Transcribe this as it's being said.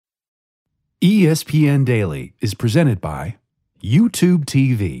ESPN Daily is presented by YouTube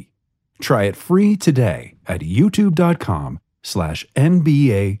TV. Try it free today at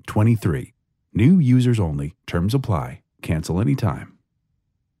youtube.com/NBA23. New users only. Terms apply. Cancel anytime.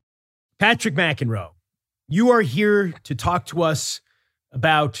 Patrick McEnroe, you are here to talk to us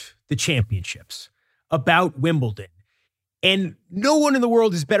about the championships, about Wimbledon. And no one in the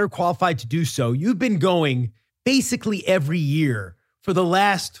world is better qualified to do so. You've been going basically every year for the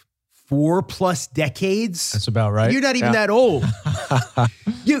last 4+ decades. That's about right. You're not even that old.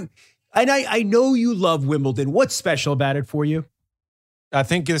 I know you love Wimbledon. What's special about it for you? I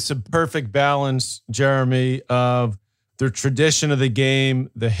think it's a perfect balance, Jeremy, of the tradition of the game,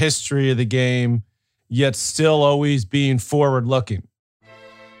 the history of the game, yet still always being forward-looking.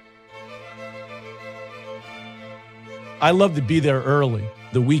 I love to be there early,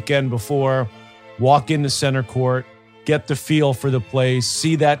 the weekend before, walk into center court, get the feel for the place,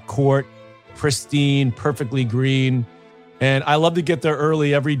 see that court, pristine, perfectly green. And I love to get there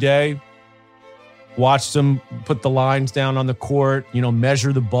early every day, watch them put the lines down on the court,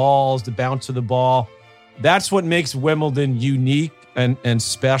 measure the balls, the bounce of the ball. That's what makes Wimbledon unique and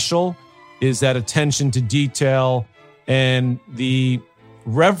special, is that attention to detail and the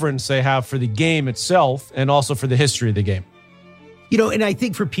reverence they have for the game itself and also for the history of the game. And I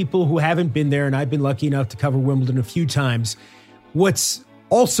think for people who haven't been there, and I've been lucky enough to cover Wimbledon a few times, what's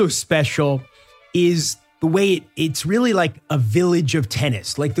also special is the way it's really like a village of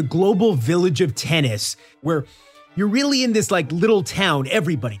tennis, like the global village of tennis, where you're really in this like little town,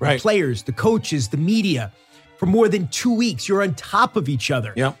 everybody, right. The players, the coaches, the media, for more than 2 weeks, you're on top of each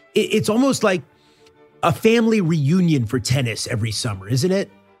other. Yep. It's almost like a family reunion for tennis every summer, isn't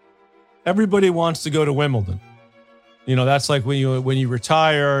it? Everybody wants to go to Wimbledon. That's like when you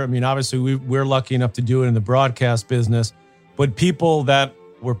retire. I mean, obviously we're lucky enough to do it in the broadcast business, but people that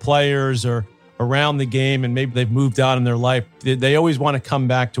were players or around the game and maybe they've moved on in their life, they always want to come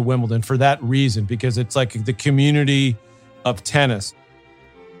back to Wimbledon for that reason, because it's like the community of tennis.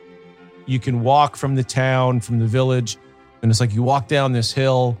 You can walk from the town, from the village, and it's like you walk down this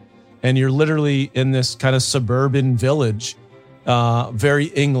hill and you're literally in this kind of suburban village, very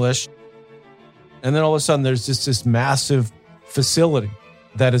English. And then all of a sudden there's just this massive facility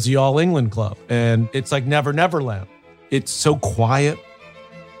that is the All England Club. And it's like Neverland. It's so quiet.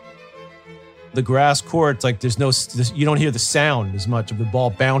 The grass court, like you don't hear the sound as much of the ball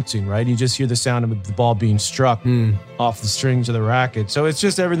bouncing, right? You just hear the sound of the ball being struck off the strings of the racket. So it's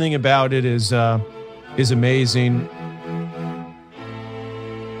just everything about it is amazing.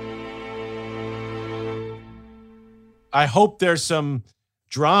 I hope there's some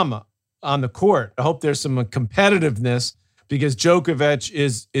drama on the court. I hope there's some competitiveness, because Djokovic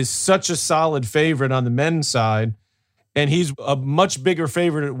is such a solid favorite on the men's side. And he's a much bigger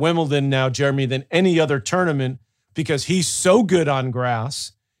favorite at Wimbledon now, Jeremy, than any other tournament, because he's so good on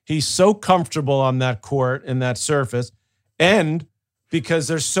grass. He's so comfortable on that court and that surface. And because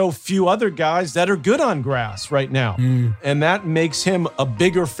there's so few other guys that are good on grass right now. And that makes him a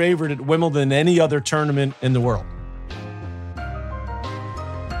bigger favorite at Wimbledon than any other tournament in the world.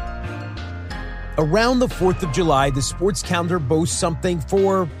 Around the 4th of July, the sports calendar boasts something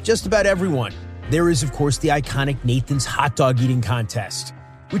for just about everyone. There is, of course, the iconic Nathan's hot dog eating contest,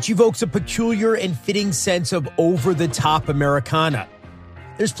 which evokes a peculiar and fitting sense of over-the-top Americana.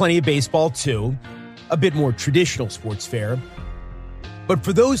 There's plenty of baseball, too, a bit more traditional sports fare. But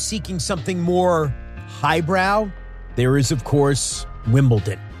for those seeking something more highbrow, there is, of course,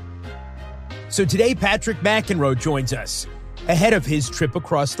 Wimbledon. So today, Patrick McEnroe joins us ahead of his trip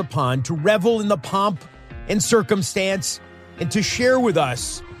across the pond to revel in the pomp and circumstance and to share with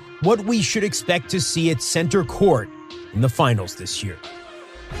us what we should expect to see at center court in the finals this year.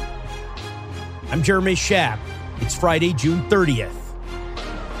 I'm Jeremy Schaap. It's Friday, June 30th.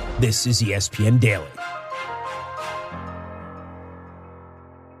 This is ESPN Daily.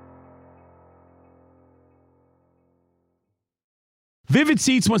 Vivid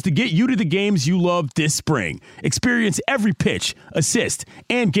Seats wants to get you to the games you love this spring. Experience every pitch, assist,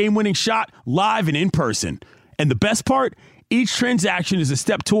 and game-winning shot live and in person. And the best part? Each transaction is a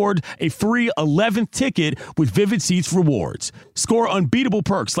step toward a free 11th ticket with Vivid Seats rewards. Score unbeatable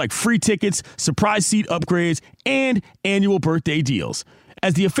perks like free tickets, surprise seat upgrades, and annual birthday deals.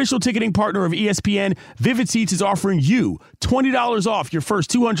 As the official ticketing partner of ESPN, Vivid Seats is offering you $20 off your first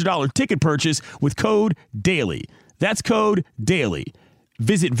 $200 ticket purchase with code DAILY. That's code DAILY.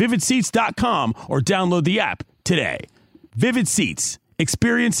 Visit vividseats.com or download the app today. Vivid Seats.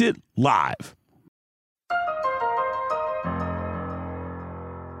 Experience it live.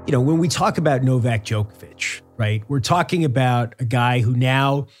 When we talk about Novak Djokovic, right, we're talking about a guy who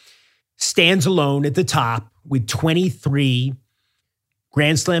now stands alone at the top with 23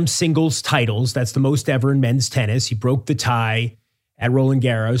 Grand Slam singles titles. That's the most ever in men's tennis. He broke the tie at Roland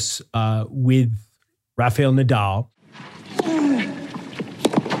Garros with Rafael Nadal.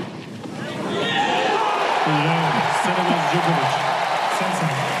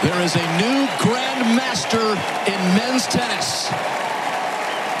 There is a new Grand Master in men's tennis.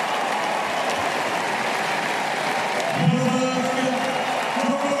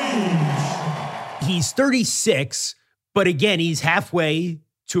 He's 36, but again, he's halfway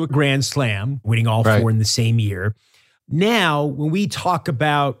to a Grand Slam, winning all four in the same year. Now, when we talk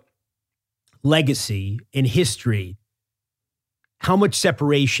about legacy and history, how much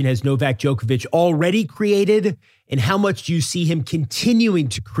separation has Novak Djokovic already created, and how much do you see him continuing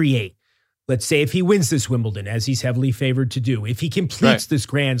to create? Let's say if he wins this Wimbledon, as he's heavily favored to do, if he completes this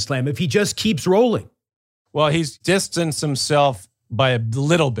Grand Slam, if he just keeps rolling. Well, he's distanced himself by a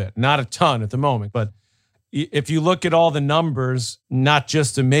little bit, not a ton at the moment. But if you look at all the numbers, not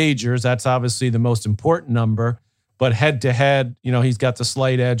just the majors, that's obviously the most important number, but head-to-head, he's got the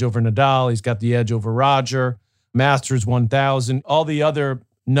slight edge over Nadal. He's got the edge over Roger, Masters 1000. All the other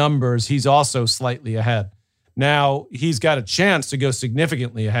numbers, he's also slightly ahead. Now, he's got a chance to go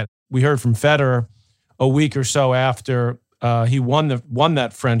significantly ahead. We heard from Federer a week or so after he won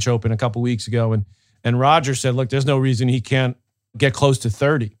that French Open a couple weeks ago, and Roger said, look, there's no reason he can't get close to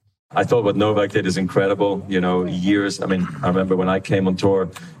 30. I thought what Novak did is incredible. Years. I remember when I came on tour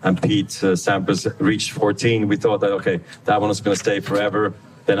and Pete Sampras reached 14, we thought that, okay, that one was going to stay forever.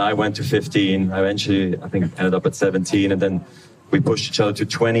 Then I went to 15. Eventually, I think ended up at 17. And then we pushed each other to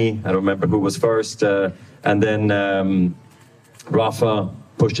 20. I don't remember who was first. And then Rafa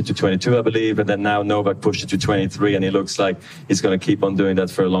pushed it to 22, I believe. And then now Novak pushed it to 23. And he looks like he's going to keep on doing that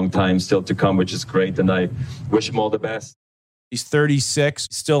for a long time still to come, which is great. And I wish him all the best. He's 36,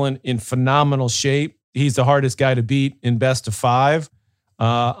 still in phenomenal shape. He's the hardest guy to beat in best of 5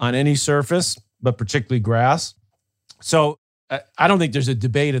 on any surface, but particularly grass. So I don't think there's a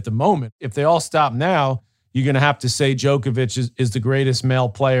debate at the moment. If they all stop now, you're going to have to say Djokovic is the greatest male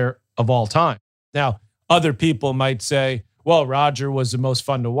player of all time. Now, other people might say, well, Roger was the most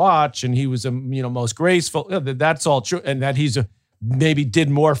fun to watch and he was the most graceful. That's all true. And that he's maybe did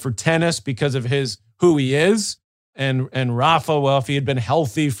more for tennis because of who he is. And Rafa, well, if he had been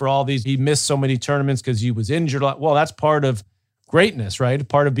healthy for all these, he missed so many tournaments because he was injured. Well, that's part of greatness, right?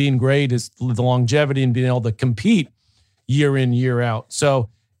 Part of being great is the longevity and being able to compete year in, year out. So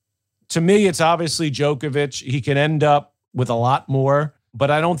to me, it's obviously Djokovic. He can end up with a lot more, but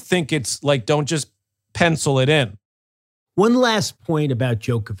I don't think it's like, don't just pencil it in. One last point about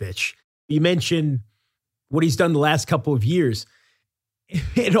Djokovic. You mentioned what he's done the last couple of years.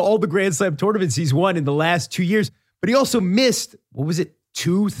 In all the Grand Slam tournaments he's won in the last 2 years. But he also missed,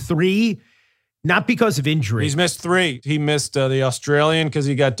 2, 3? Not because of injury. He's missed 3. He missed the Australian because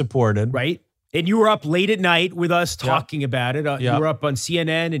he got deported. Right. And you were up late at night with us talking about it. You were up on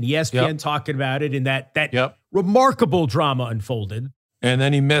CNN and ESPN talking about it. And that remarkable drama unfolded. And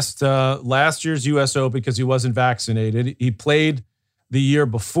then he missed last year's U.S. Open because he wasn't vaccinated. He played the year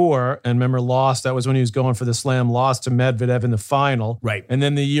before, and remember, lost. That was when he was going for the Slam, lost to Medvedev in the final. Right. And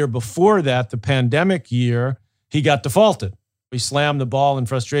then the year before that, the pandemic year, he got defaulted. He slammed the ball in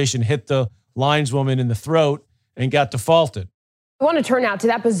frustration, hit the lineswoman in the throat, and got defaulted. I want to turn now to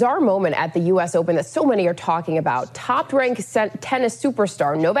that bizarre moment at the U.S. Open that so many are talking about. Top-ranked tennis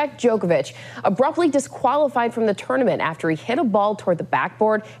superstar Novak Djokovic abruptly disqualified from the tournament after he hit a ball toward the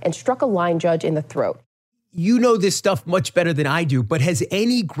backboard and struck a line judge in the throat. You know this stuff much better than I do, but has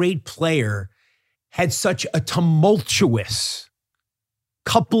any great player had such a tumultuous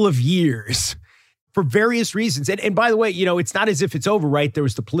couple of years for various reasons? And by the way, it's not as if it's over, right? There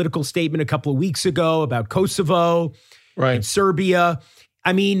was the political statement a couple of weeks ago about Kosovo and Serbia.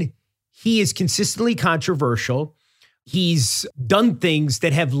 I mean, he is consistently controversial. He's done things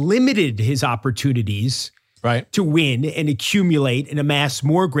that have limited his opportunities to win and accumulate and amass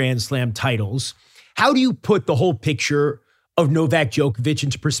more Grand Slam titles. How do you put the whole picture of Novak Djokovic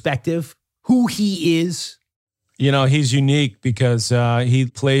into perspective? Who he is? He's unique because he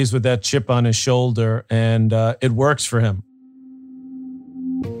plays with that chip on his shoulder, and it works for him.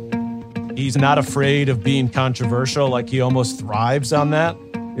 He's not afraid of being controversial. Like, he almost thrives on that.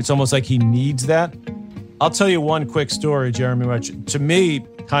 It's almost like he needs that. I'll tell you one quick story, Jeremy, which to me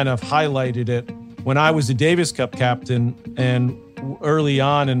kind of highlighted it. When I was the Davis Cup captain, and early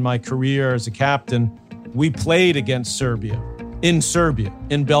on in my career as a captain, we played against Serbia,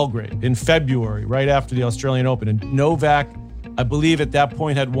 in Belgrade, in February, right after the Australian Open. And Novak, I believe at that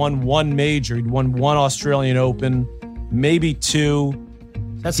point, had won one major. He'd won one Australian Open, maybe 2.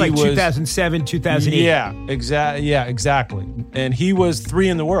 That's like 2007, 2008. Yeah, exactly. And he was 3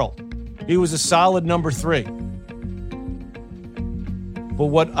 in the world. He was a solid number 3. But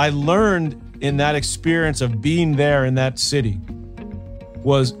what I learned in that experience of being there in that city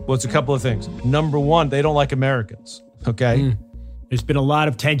was a couple of things. Number one, they don't like Americans, okay? There's been a lot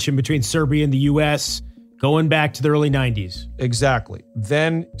of tension between Serbia and the U.S. going back to the early 90s. Exactly.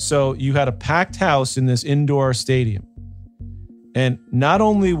 Then, so you had a packed house in this indoor stadium. And not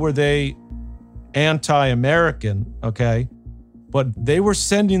only were they anti-American, okay, but they were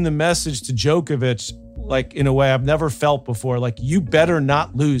sending the message to Djokovic, like in a way I've never felt before, like, you better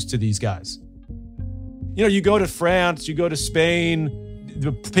not lose to these guys. You know, you go to France, you go to Spain,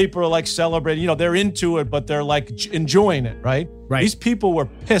 the people are like celebrating, you know, they're into it, but they're like enjoying it, right? Right. These people were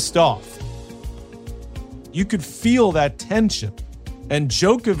pissed off. You could feel that tension. And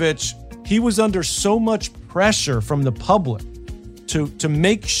Djokovic, he was under so much pressure from the public to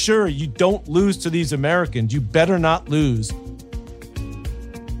make sure you don't lose to these Americans. You better not lose.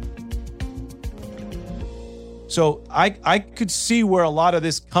 So I could see where a lot of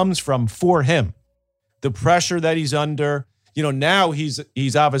this comes from for him. The pressure that he's under. You know, now he's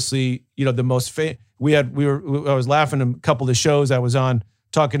obviously, you know, the most I was laughing at a couple of the shows I was on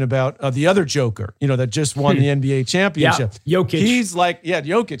talking about the other Joker, you know, that just won the NBA championship. Yeah, Jokic.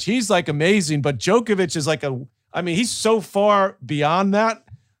 Jokic. He's like amazing, but Djokovic is like he's so far beyond that.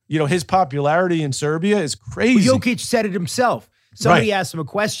 You know, his popularity in Serbia is crazy. Well, Jokic said it himself. Somebody asked him a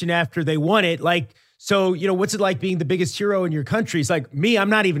question after they won it, like, so, you know, what's it like being the biggest hero in your country? He's like, me, I'm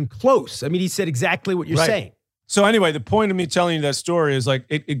not even close. I mean, he said exactly what you're saying. So anyway, the point of me telling you that story is like,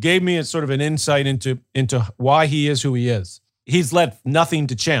 it gave me a sort of an insight into why he is who he is. He's left nothing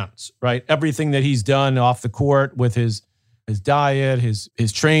to chance, right? Everything that he's done off the court with his diet,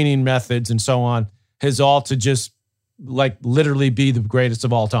 his training methods and so on, has all to just like literally be the greatest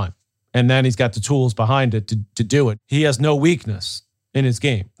of all time. And then he's got the tools behind it to do it. He has no weakness in his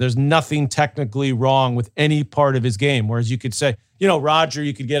game. There's nothing technically wrong with any part of his game. Whereas you could say, you know, Roger,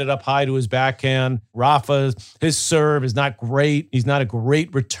 you could get it up high to his backhand. Rafa, his serve is not great. He's not a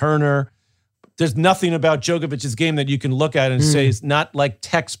great returner. There's nothing about Djokovic's game that you can look at and say is not like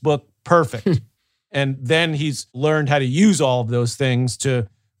textbook perfect. And then he's learned how to use all of those things to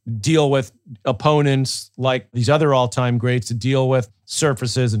deal with opponents like these other all-time greats, to deal with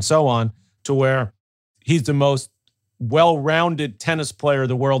surfaces and so on, to where he's the most well-rounded tennis player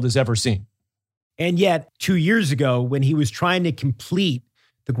the world has ever seen. And yet, 2 years ago, when he was trying to complete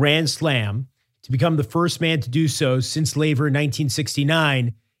the Grand Slam to become the first man to do so since Laver in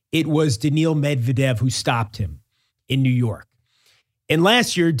 1969, it was Daniil Medvedev who stopped him in New York. And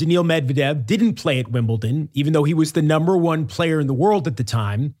last year, Daniil Medvedev didn't play at Wimbledon, even though he was the number one player in the world at the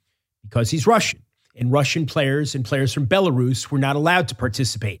time, because he's Russian. And Russian players and players from Belarus were not allowed to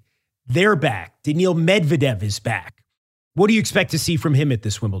participate. They're back. Daniil Medvedev is back. What do you expect to see from him at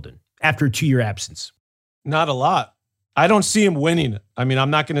this Wimbledon after a 2-year absence? Not a lot. I don't see him winning it. I mean, I'm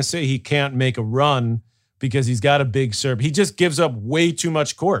not going to say he can't make a run because he's got a big serve. He just gives up way too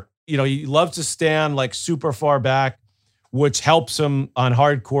much court. You know, he loves to stand like super far back, which helps him on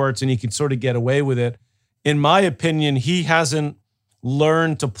hard courts, and he can sort of get away with it. In my opinion, he hasn't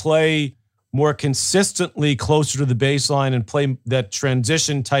learned to play more consistently closer to the baseline and play that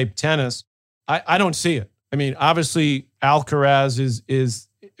transition type tennis. I don't see it. I mean, obviously, Alcaraz is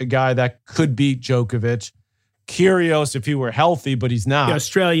a guy that could beat Djokovic. Kyrgios, if he were healthy, but he's not. The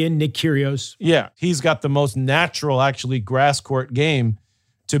Australian, Nick Kyrgios. Yeah, he's got the most natural, actually, grass court game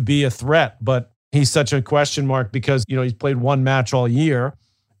to be a threat. But he's such a question mark because, you know, he's played one match all year,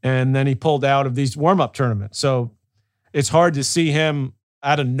 and then he pulled out of these warm-up tournaments. So it's hard to see him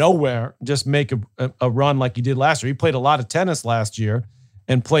out of nowhere just make a run like he did last year. He played a lot of tennis last year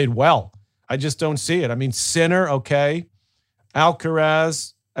and played well. I just don't see it. I mean, Sinner, okay.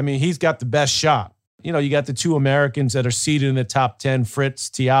 Alcaraz, I mean, he's got the best shot. You know, you got the two Americans that are seated in the top 10, Fritz,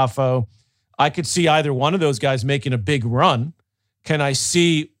 Tiafoe. I could see either one of those guys making a big run. Can I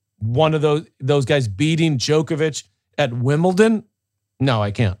see one of those guys beating Djokovic at Wimbledon? No,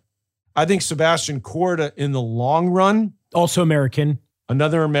 I can't. I think Sebastian Korda in the long run. Also American.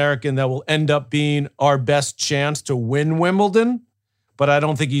 Another American that will end up being our best chance to win Wimbledon. But I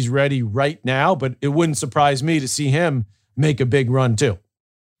don't think he's ready right now. But it wouldn't surprise me to see him make a big run too.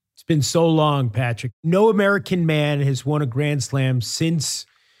 It's been so long, Patrick. No American man has won a Grand Slam since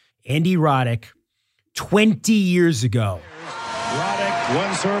Andy Roddick 20 years ago. Roddick,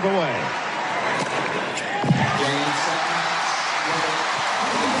 one serve away.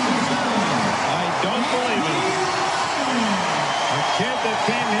 I don't believe it. A kid that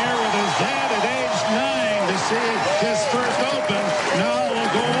came here with his dad at age 9 to see his first Open now will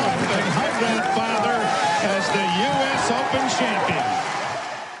go Open champion.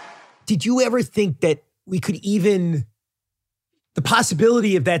 Did you ever think that we could even, the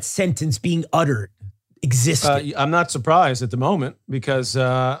possibility of that sentence being uttered existed? I'm not surprised at the moment because...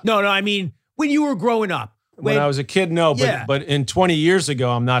 No, I mean, when you were growing up. When I was a kid, no. But in 20 years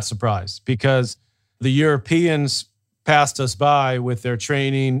ago, I'm not surprised because the Europeans passed us by with their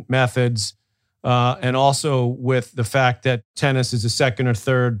training methods and also with the fact that tennis is the second or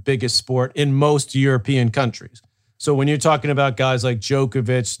third biggest sport in most European countries. So when you're talking about guys like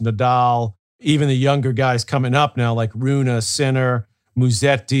Djokovic, Nadal, even the younger guys coming up now like Rune, Sinner,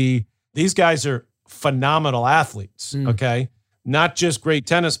 Musetti, these guys are phenomenal athletes, okay? Not just great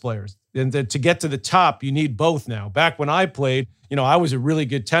tennis players. And to get to the top, you need both now. Back when I played, I was a really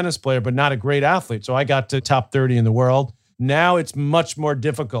good tennis player, but not a great athlete. So I got to top 30 in the world. Now it's much more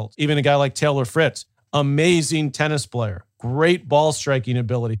difficult. Even a guy like Taylor Fritz, amazing tennis player, great ball striking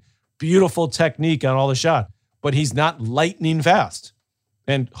ability, beautiful technique on all the shots, but he's not lightning fast.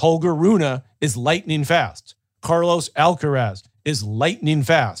 And Holger Rune is lightning fast. Carlos Alcaraz is lightning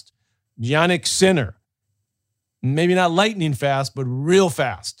fast. Jannik Sinner, maybe not lightning fast, but real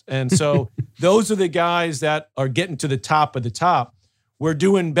fast. And so those are the guys that are getting to the top of the top. We're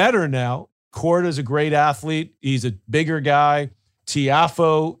doing better now. Korda's a great athlete. He's a bigger guy.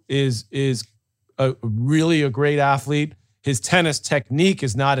 Tiafoe is really a great athlete. His tennis technique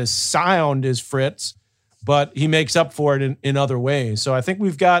is not as sound as Fritz, but he makes up for it in other ways. So I think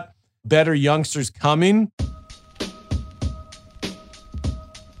we've got better youngsters coming.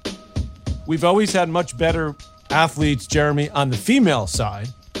 We've always had much better athletes, Jeremy, on the female side.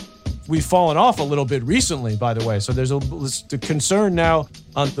 We've fallen off a little bit recently, by the way. So there's a concern now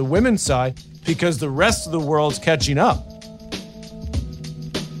on the women's side because the rest of the world's catching up.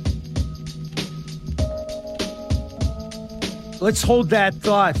 Let's hold that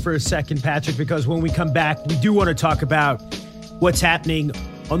thought for a second, Patrick, because when we come back, we do want to talk about what's happening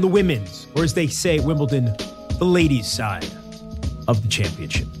on the women's, or as they say at Wimbledon, the ladies' side of the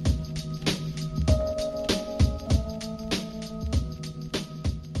championship.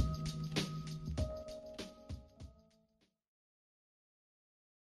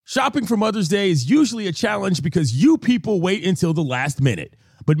 Shopping for Mother's Day is usually a challenge because you people wait until the last minute.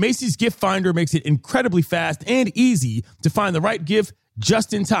 But Macy's Gift Finder makes it incredibly fast and easy to find the right gift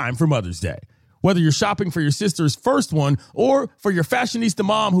just in time for Mother's Day. Whether you're shopping for your sister's first one or for your fashionista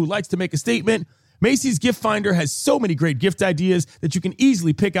mom who likes to make a statement, Macy's Gift Finder has so many great gift ideas that you can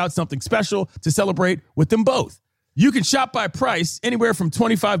easily pick out something special to celebrate with them both. You can shop by price anywhere from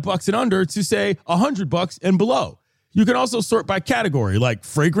 $25 and under to, say, $100 and below. You can also sort by category like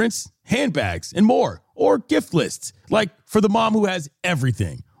fragrance, handbags, and more, or gift lists like for the mom who has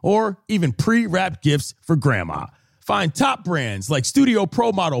everything, or even pre-wrapped gifts for grandma. Find top brands like Studio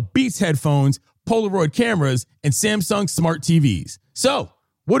Pro Model Beats headphones, Polaroid cameras, and Samsung smart TVs. So,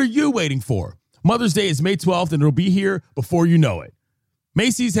 what are you waiting for? Mother's Day is May 12th and it'll be here before you know it.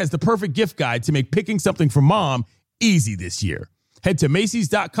 Macy's has the perfect gift guide to make picking something for mom easy this year. Head to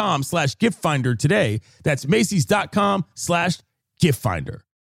Macy's.com/gift finder today. That's Macy's.com/gift finder.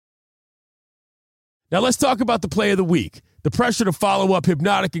 Now let's talk about the play of the week. The pressure to follow up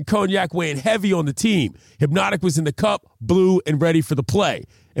Hypnotic and Cognac weighing heavy on the team. Hypnotic was in the cup, blue, and ready for the play.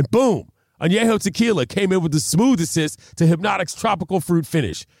 And boom, Añejo Tequila came in with the smooth assist to Hypnotic's tropical fruit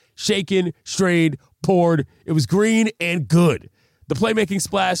finish. Shaken, strained, poured. It was green and good. The playmaking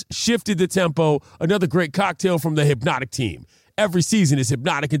splash shifted the tempo. Another great cocktail from the Hypnotic team. Every season is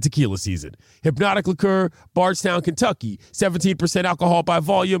Hypnotic and Tequila season. Hypnotic Liqueur, Bardstown, Kentucky, 17% alcohol by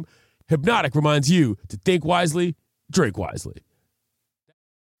volume. Hypnotic reminds you to think wisely, drink wisely.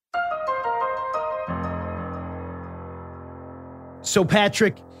 So,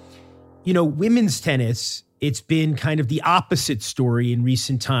 Patrick, women's tennis, it's been kind of the opposite story in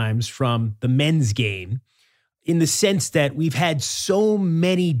recent times from the men's game, in the sense that we've had so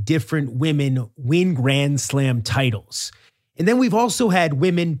many different women win Grand Slam titles. And then we've also had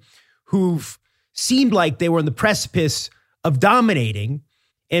women who've seemed like they were on the precipice of dominating,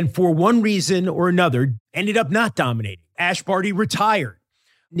 and for one reason or another, ended up not dominating. Ash Barty retired.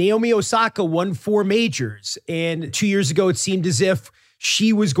 Naomi Osaka won 4 majors. And 2 years ago, it seemed as if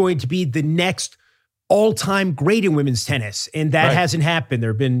she was going to be the next all-time great in women's tennis. And that hasn't happened.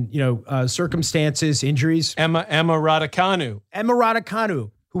 There have been, circumstances, injuries. Emma Raducanu,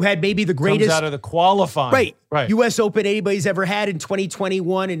 who had maybe the greatest comes out of the qualifying. Right. U.S. Open anybody's ever had in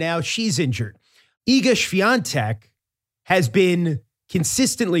 2021, and now she's injured. Iga Swiatek has been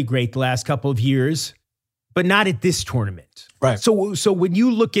consistently great the last couple of years, but not at this tournament. Right. So when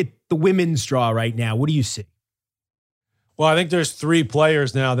you look at the women's draw right now, what do you see? Well, I think there's 3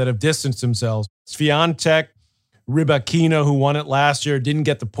 players now that have distanced themselves. Swiatek, Rybakina, who won it last year, didn't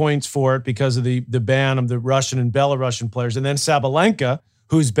get the points for it because of the ban of the Russian and Belarusian players. And then Sabalenka,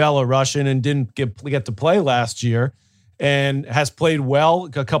 who's Belarusian and didn't get to play last year and has played well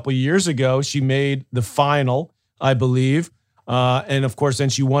a couple years ago. She made the final, I believe. And, of course, then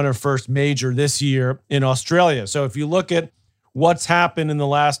she won her first major this year in Australia. So if you look at what's happened in the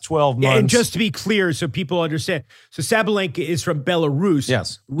last 12 months. And just to be clear, so people understand, so Sabalenka is from Belarus.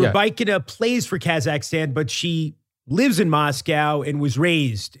 Yes. Rybakina plays for Kazakhstan, but she lives in Moscow and was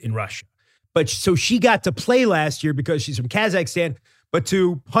raised in Russia. But so she got to play last year because she's from Kazakhstan, but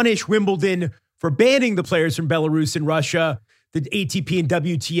to punish Wimbledon for banning the players from Belarus and Russia, the ATP and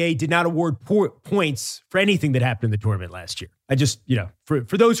WTA did not award points for anything that happened in the tournament last year. I just,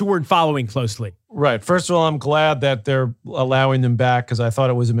 for those who weren't following closely. Right. First of all, I'm glad that they're allowing them back because I thought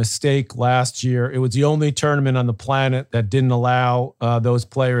it was a mistake last year. It was the only tournament on the planet that didn't allow those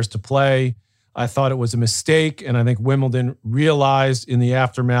players to play. I thought it was a mistake, and I think Wimbledon realized in the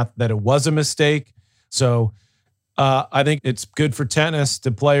aftermath that it was a mistake. So I think it's good for tennis.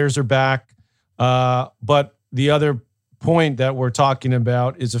 The players are back. But the other point that we're talking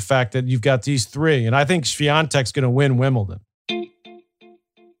about is the fact that you've got these three, and I think Swiatek's going to win Wimbledon.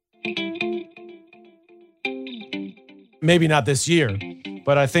 Maybe not this year,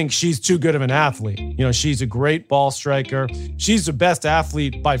 but I think she's too good of an athlete. She's a great ball striker. She's the best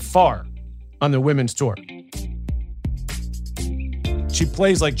athlete by far on the women's tour. She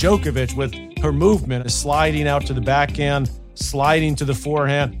plays like Djokovic with her movement, sliding out to the backhand, sliding to the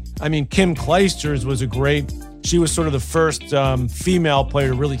forehand. I mean, Kim Clijsters was she was sort of the first female player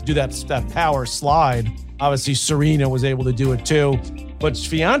to really do that power slide. Obviously, Serena was able to do it too. But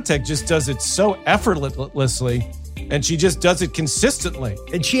Swiatek just does it so effortlessly, and she just does it consistently.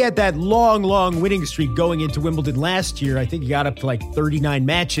 And she had that long winning streak going into Wimbledon last year. I think he got up to like 39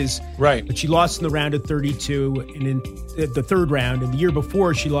 matches. Right. But she lost in the round of 32 and in the third round. And the year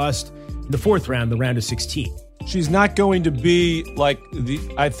before, she lost in the fourth round, the round of 16. She's not going to be like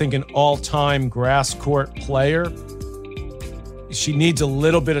I think an all-time grass court player. She needs a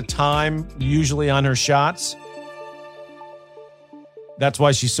little bit of time, usually on her shots. That's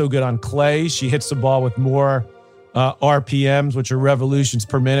why she's so good on clay. She hits the ball with more RPMs, which are revolutions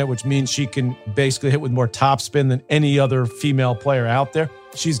per minute, which means she can basically hit with more topspin than any other female player out there.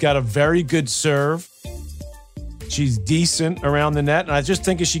 She's got a very good serve. She's decent around the net. And I just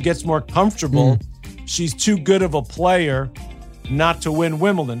think as she gets more comfortable, she's too good of a player not to win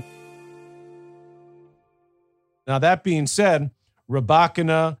Wimbledon. Now, that being said,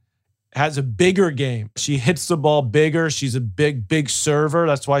 Rybakina has a bigger game. She hits the ball bigger. She's a big server.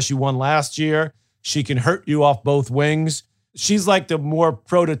 That's why she won last year. She can hurt you off both wings. She's like the more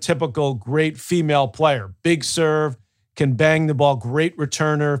prototypical great female player. Big serve, can bang the ball, great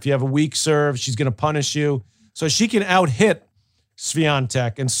returner. If you have a weak serve, she's going to punish you. So she can out-hit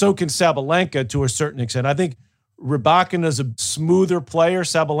Swiatek, and so can Sabalenka to a certain extent. I think Rybakina is a smoother player.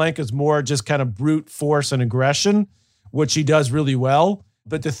 Sabalenka is more just kind of brute force and aggression, which she does really well.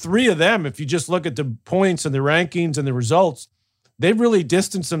 But the three of them, if you just look at the points and the rankings and the results, they've really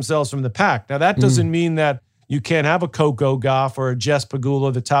distanced themselves from the pack. Now, that doesn't mean that you can't have a Coco Gauff or a Jess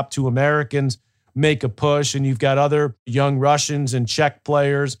Pegula, the top two Americans, make a push, and you've got other young Russians and Czech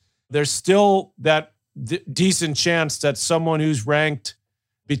players. There's still that decent chance that someone who's ranked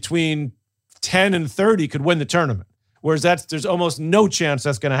between 10 and 30 could win the tournament, whereas there's almost no chance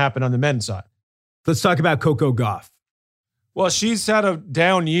that's going to happen on the men's side. Let's talk about Coco Gauff. Well, she's had a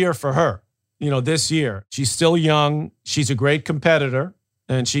down year for her, this year. She's still young. She's a great competitor,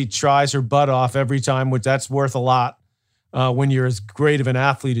 and she tries her butt off every time, which that's worth a lot when you're as great of an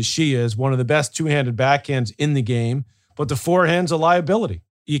athlete as she is. One of the best two-handed backhands in the game, but the forehand's a liability.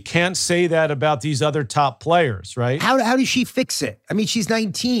 You can't say that about these other top players, right? How does she fix it? I mean, she's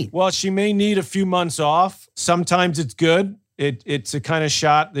 19. Well, she may need a few months off. Sometimes it's good. It's a kind of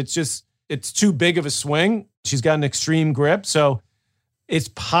shot it's too big of a swing. She's got an extreme grip, so it's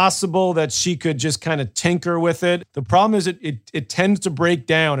possible that she could just kind of tinker with it. The problem is it tends to break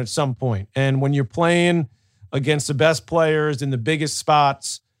down at some point. And when you're playing against the best players in the biggest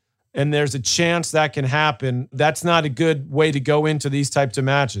spots, and there's a chance that can happen, that's not a good way to go into these types of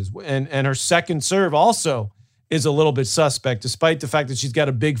matches. And her second serve also is a little bit suspect, despite the fact that she's got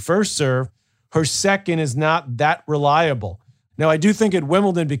a big first serve. Her second is not that reliable. Now, I do think at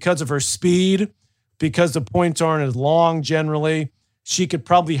Wimbledon, because of her speed, because the points aren't as long generally, she could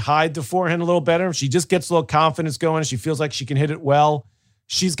probably hide the forehand a little better. If she just gets a little confidence going, she feels like she can hit it well,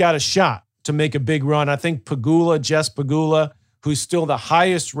 she's got a shot to make a big run. I think Jess Pegula, who's still the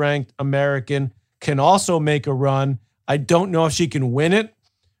highest ranked American, can also make a run. I don't know if she can win it,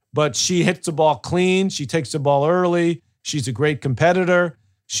 but she hits the ball clean. She takes the ball early. She's a great competitor.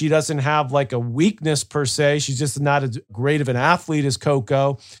 She doesn't have like a weakness per se. She's just not as great of an athlete as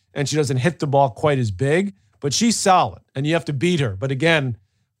Coco, and she doesn't hit the ball quite as big, but she's solid, and you have to beat her. But again,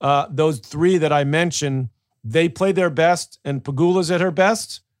 those three that I mentioned, they play their best, and Pegula's at her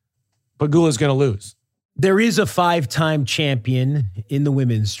best. Pegula's going to lose. There is a 5-time champion in the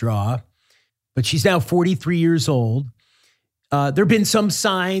women's draw, but she's now 43 years old. There have been some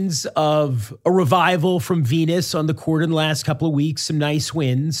signs of a revival from Venus on the court in the last couple of weeks, some nice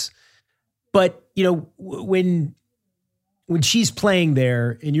wins. But, you know, when she's playing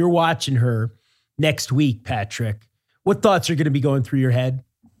there and you're watching her next week, Patrick, what thoughts are going to be going through your head?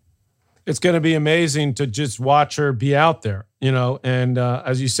 It's going to be amazing to just watch her be out there, you know. And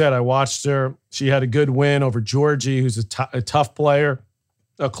as you said, I watched her. She had a good win over Georgie, who's a tough player,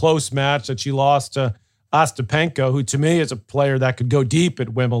 a close match that she lost to Ostapenko, who to me is a player that could go deep at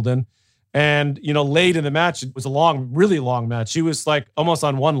Wimbledon. And, you know, late in the match, it was a really long match. She was like almost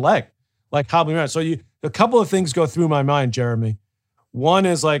on one leg, like hobbling around. So a couple of things go through my mind, Jeremy. One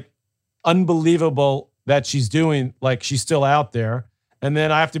is like unbelievable that she's doing, like she's still out there. And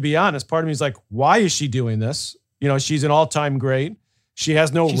then I have to be honest, part of me is like, why is she doing this? You know, she's an all-time great. She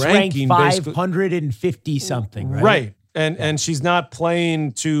has no ranking. She's ranked 550 something, right? Right. And she's not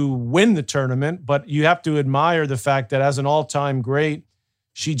playing to win the tournament, but you have to admire the fact that as an all-time great,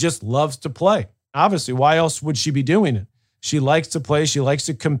 she just loves to play. Obviously, why else would she be doing it? She likes to play, she likes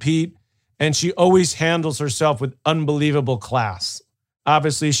to compete, and she always handles herself with unbelievable class.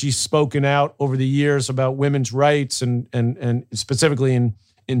 Obviously, she's spoken out over the years about women's rights and specifically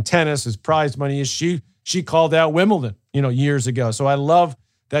in tennis as prize money. She called out Wimbledon, you know, years ago. So I love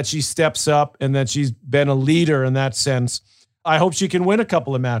that she steps up and that she's been a leader in that sense. I hope she can win a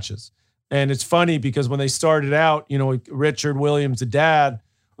couple of matches. And it's funny because when they started out, you know, Richard Williams, the dad,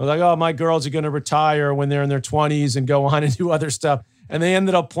 was like, oh, my girls are going to retire when they're in their 20s and go on and do other stuff. And they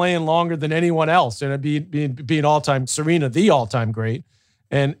ended up playing longer than anyone else. And being all-time, Serena, the all-time great.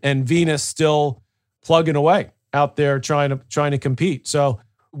 And Venus still plugging away out there trying to compete. So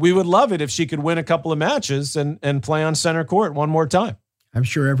we would love it if she could win a couple of matches and play on center court one more time. I'm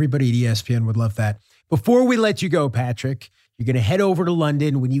sure everybody at ESPN would love that. Before we let you go, Patrick, you're going to head over to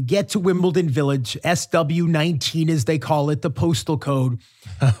London. When you get to Wimbledon Village, SW19 as they call it, the postal code.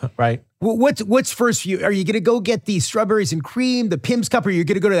 Right. What's first for you? Are you going to go get the strawberries and cream, the Pim's Cup, or are you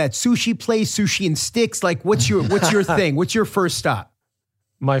going to go to that sushi place, Sushi and Sticks? Like, what's your thing? What's your first stop?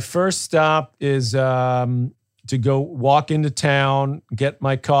 My first stop is to go walk into town, get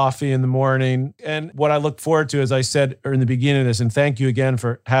my coffee in the morning. And what I look forward to, as I said in the beginning of this, and thank you again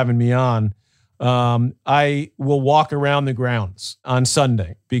for having me on, I will walk around the grounds on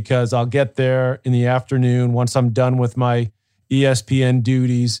Sunday because I'll get there in the afternoon. Once I'm done with my ESPN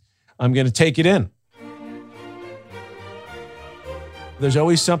duties, I'm going to take it in. There's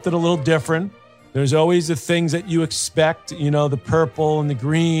always something a little different. There's always the things that you expect, you know, the purple and the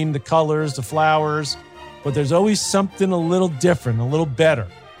green, the colors, the flowers, but there's always something a little different, a little better.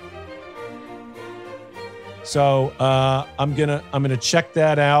 So I'm gonna check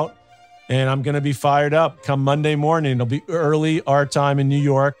that out, and I'm gonna be fired up come Monday morning. It'll be early our time in New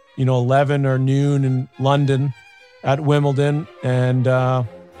York, you know, 11 or noon in London at Wimbledon, and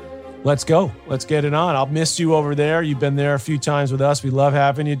let's go. Let's get it on. I'll miss you over there. You've been there a few times with us. We love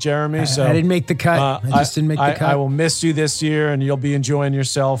having you, Jeremy. So I didn't make the cut. I just didn't make the cut. I will miss you this year, and you'll be enjoying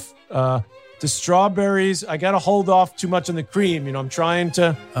yourself. The strawberries, I got to hold off too much on the cream. You know, I'm trying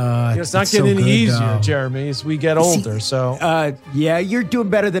to, it's not getting any easier, Jeremy, as we get older. Yeah, you're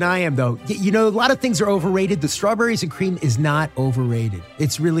doing better than I am, though. You know, a lot of things are overrated. The strawberries and cream is not overrated.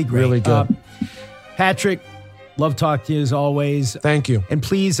 It's really great. Really good. Patrick, love talking to you as always. Thank you. And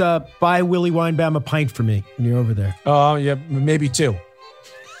please buy Willie Weinbaum a pint for me when you're over there. Oh, yeah, maybe two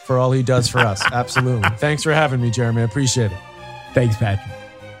for all he does for us. Absolutely. Thanks for having me, Jeremy. I appreciate it. Thanks, Patrick.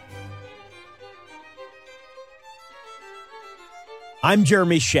 I'm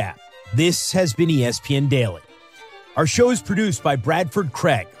Jeremy Schaap. This has been ESPN Daily. Our show is produced by Bradford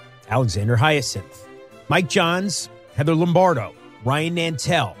Craig, Alexander Hyacinth, Mike Johns, Heather Lombardo, Ryan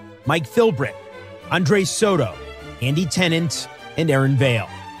Nantel, Mike Philbrick, Andre Soto, Andy Tennant, and Aaron Vale.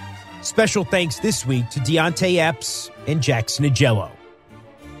 Special thanks this week to Deontay Epps and Jackson Agello.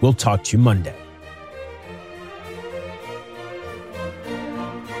 We'll talk to you Monday.